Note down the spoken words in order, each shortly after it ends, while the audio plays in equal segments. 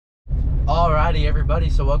Alrighty everybody,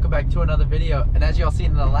 so welcome back to another video. And as y'all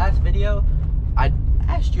seen in the last video, I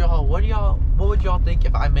asked y'all what would y'all think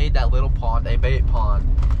if I made that little pond a bait pond.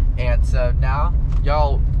 And so now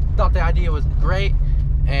y'all thought the idea was great,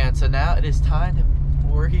 and so now it is time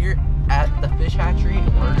we're here at the fish hatchery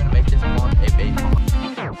and we're gonna make this pond a bait pond.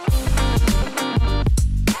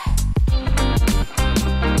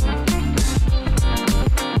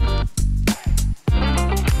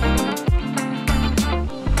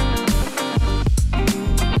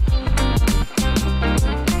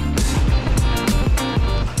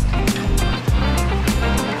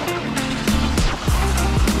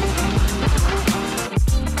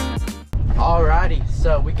 Alrighty,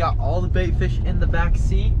 so we got all the bait fish in the back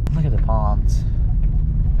seat. Look at the ponds.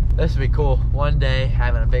 This would be cool. One day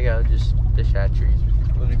having a big old just fish hatchery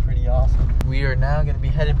would be pretty awesome. We are now going to be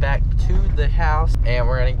headed back to the house and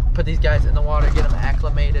we're going to put these guys in the water, get them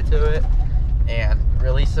acclimated to it, and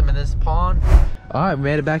release them in this pond. Alright, we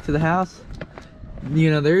made it back to the house. You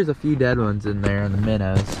know, there's a few dead ones in there in the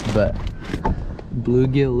minnows, but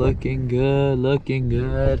bluegill looking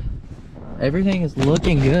good. Everything is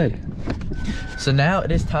looking good. So now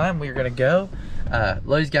it is time. We're gonna go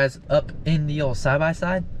load these guys up in the old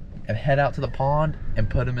side-by-side and head out to the pond and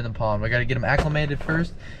put them in the pond. We gotta get them acclimated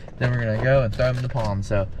first, then we're gonna go and throw them in the pond.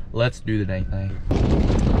 So let's do the dang thing.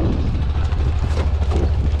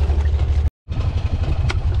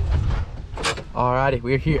 Alrighty,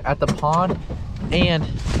 we're here at the pond and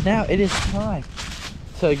now it is time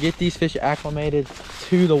to get these fish acclimated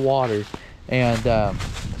to the water. And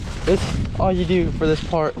all you do for this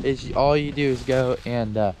part is go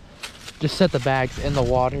and just set the bags in the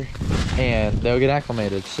water and they'll get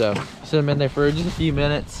acclimated. So set them in there for just a few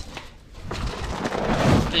minutes,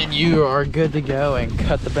 then you are good to go and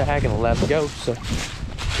cut the bag and let them go. So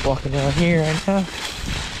walking down here right now,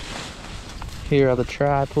 here are the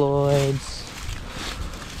triploids,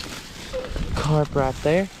 carp right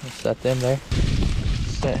there. Let's set them there,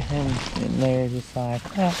 set him in there just like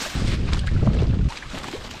that.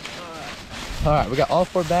 All right, we got all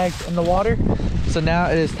 4 bags in the water. So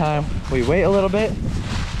now it is time we wait a little bit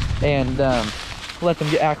and let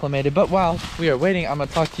them get acclimated. But while we are waiting, I'm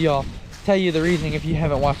gonna tell you the reasoning if you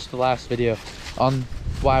haven't watched the last video on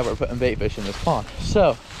why we're putting bait fish in this pond.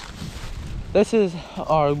 So this is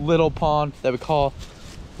our little pond that we call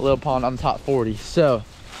a little pond on the top 40. So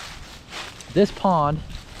this pond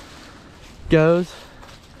it's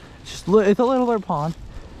a littler pond,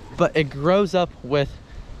 but it grows up with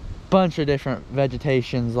bunch of different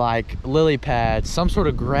vegetations like lily pads, some sort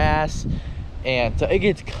of grass, and so it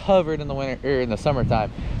gets covered in the winter or in the summertime.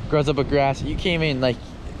 Grows up with grass. You can't even, like,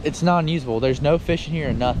 it's non-usable. There's no fish in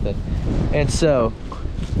here or nothing. And so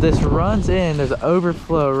this runs in, there's an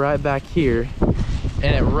overflow right back here,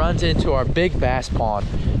 and it runs into our big bass pond.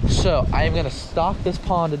 So I am gonna stock this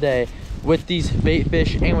pond today with these bait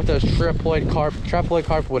fish and with those triploid carp. Triploid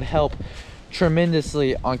carp would help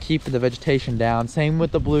tremendously on keeping the vegetation down. Same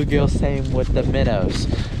with the bluegill, same with the minnows.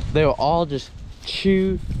 They will all just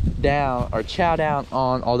chow down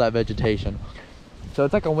on all that vegetation. So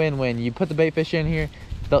it's like a win-win. You put the bait fish in here,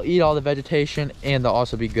 they'll eat all the vegetation, and they'll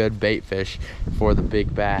also be good bait fish for the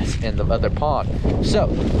big bass in the other pond. So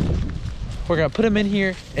we're gonna put them in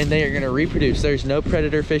here and they are gonna reproduce. There's no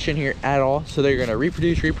predator fish in here at all, so they're gonna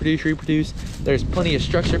reproduce. There's plenty of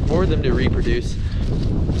structure for them to reproduce.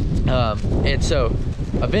 And so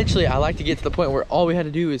eventually I like to get to the point where all we had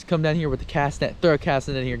to do is come down here with the cast net, throw a cast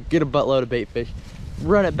net in here, get a buttload of bait fish,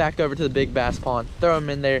 run it back over to the big bass pond, throw them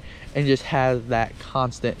in there, and just have that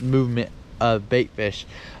constant movement of bait fish.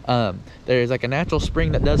 There's like a natural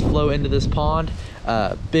spring that does flow into this pond,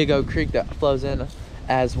 Big Oak Creek that flows in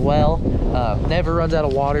as well. Never runs out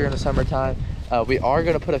of water in the summertime. We are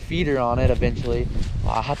going to put a feeder on it eventually.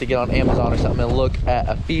 I'll have to get on Amazon or something and look at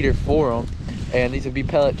a feeder for them. And these would be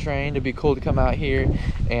pellet trained. It'd be cool to come out here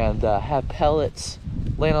and have pellets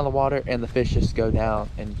laying on the water and the fish just go down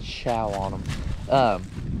and chow on them.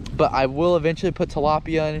 But I will eventually put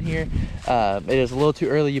tilapia in here. It is a little too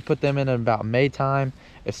early. You put them in about May time.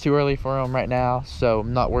 It's too early for them right now, so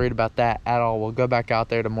I'm not worried about that at all. We'll go back out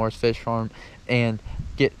there to Moore's Fish Farm and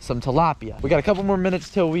get some tilapia. We got a couple more minutes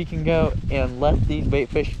till we can go and let these bait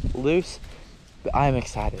fish loose. But I am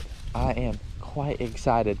excited. I am quite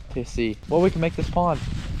excited to see what we can make this pond.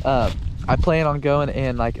 I plan on going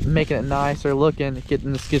and like making it nicer looking,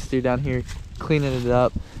 getting the skid steer down here, cleaning it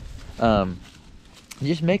up,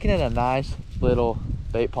 just making it a nice little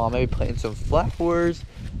bait pond. Maybe planting some flowers,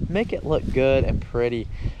 make it look good and pretty.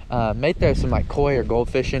 May throw some like koi or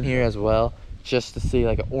goldfish in here as well, just to see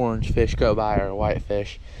like an orange fish go by or a white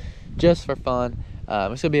fish, just for fun.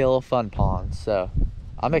 It's gonna be a little fun pond, so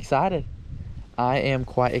I'm excited. I am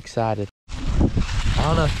quite excited. I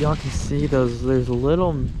don't know if y'all can see those, there's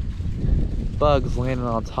little bugs landing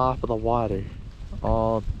on top of the water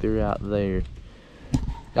all throughout there.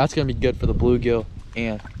 That's gonna be good for the bluegill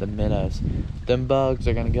and the minnows. Them bugs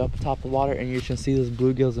are gonna go up the top of the water, and you're gonna see those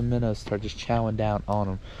bluegills and minnows start just chowing down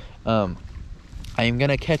on them. I am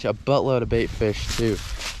gonna catch a buttload of bait fish too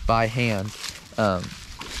by hand.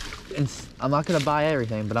 And I'm not gonna buy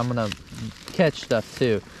everything, but I'm gonna catch stuff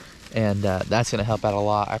too, and that's gonna help out a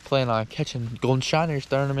lot. I plan on catching golden shiners,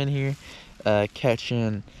 throwing them in here,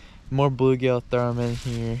 catching more bluegill, throwing them in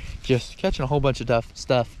here, just catching a whole bunch of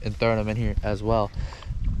stuff and throwing them in here as well.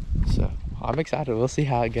 So I'm excited. We'll see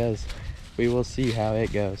how it goes. We will see how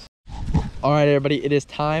it goes. All right, everybody, it is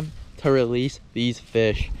time to release these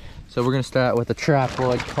fish. So we're gonna start out with the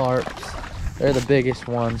triploid carps. They're the biggest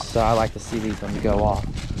ones, so I like to see these ones go off.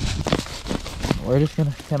 We're just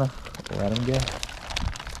gonna kind of let them go.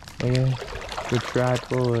 There, the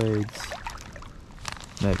triploids.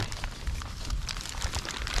 Maybe.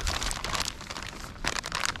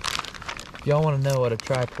 If y'all want to know what a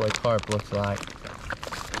triploid carp looks like,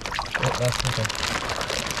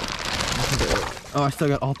 oh, I still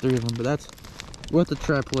got all three of them, but that's what the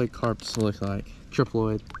triploid carps look like.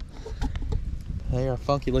 Triploid. They are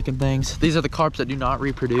funky looking things. These are the carps that do not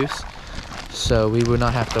reproduce, so we would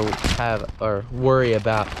not have to have or worry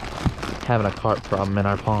about having a carp problem in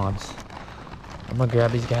our ponds. I'm gonna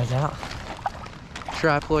grab these guys out.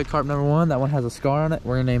 Triploid carp number one, that one has a scar on it.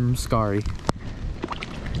 We're gonna name him Scary.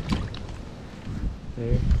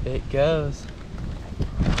 There it goes.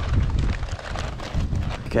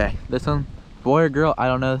 Okay, this one, boy or girl, I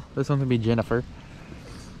don't know. This one's gonna be Jennifer.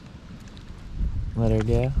 Let her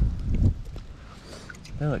go.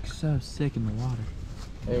 They look so sick in the water.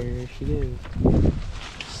 There she is.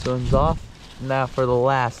 Swims off. Now for the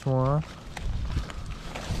last one.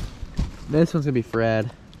 This one's gonna be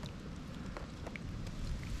Fred.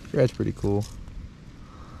 Fred's pretty cool.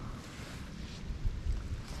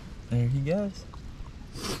 There he goes.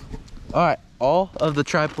 All right, all of the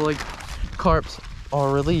triploid carps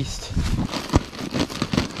are released.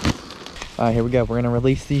 All right, here we go. We're gonna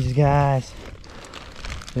release these guys.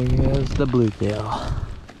 There goes the bluegill.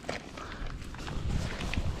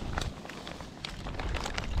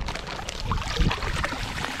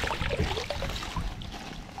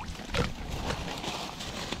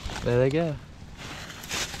 There they go.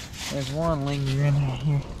 There's one lingering right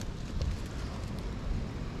here.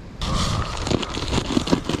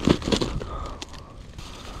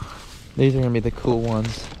 These are gonna be the cool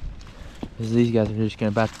ones, because these guys are just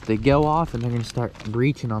gonna they go off and they're gonna start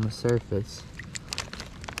breaching on the surface.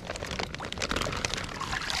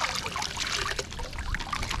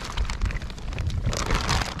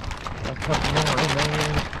 A couple more in there.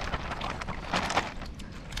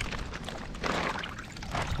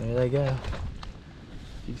 There they go.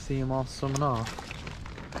 You can see them all swimming off.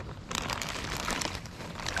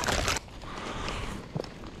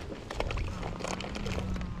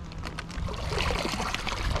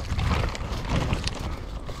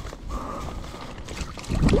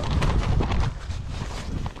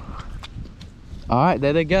 All right,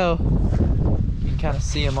 there they go. You can kind of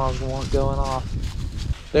see them all going off.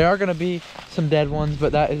 There are gonna be some dead ones,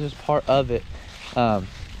 but that is just part of it. I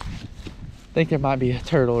think there might be a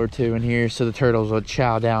turtle or two in here, so the turtles will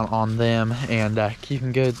chow down on them and keep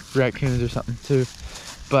them good, raccoons or something too.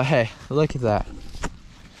 But hey, look at that.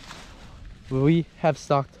 We have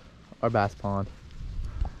stocked our bass pond.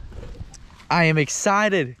 I am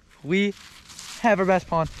excited. We have our bass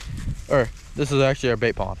pond, or this is actually our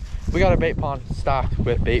bait pond. We got our bait pond stocked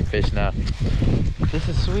with bait fish now. This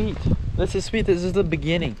is sweet. This is sweet. This is the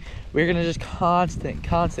beginning. We're gonna just constantly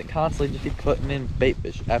just keep putting in bait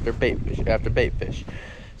fish after bait fish after bait fish.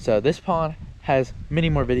 So this pond has many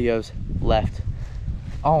more videos left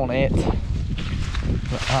on it.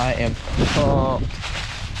 I am pumped.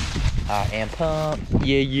 I am pumped.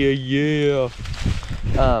 Yeah.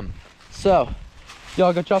 So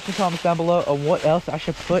y'all go drop some comments down below on what else I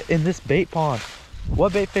should put in this bait pond.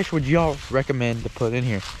 What bait fish would y'all recommend to put in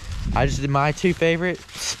here? I just did my two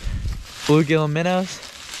favorites, bluegill and minnows.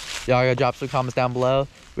 Y'all gotta drop some comments down below.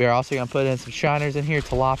 We are also gonna put in some shiners in here,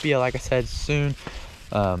 tilapia, like I said, soon.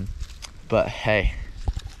 But hey,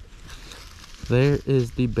 there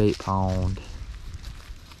is the bait pond.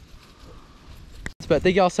 But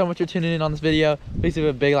thank y'all so much for tuning in on this video. Please leave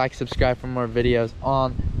a big like, subscribe for more videos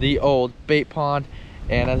on the old bait pond.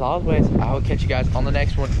 And as always, I will catch you guys on the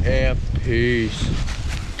next one, and peace.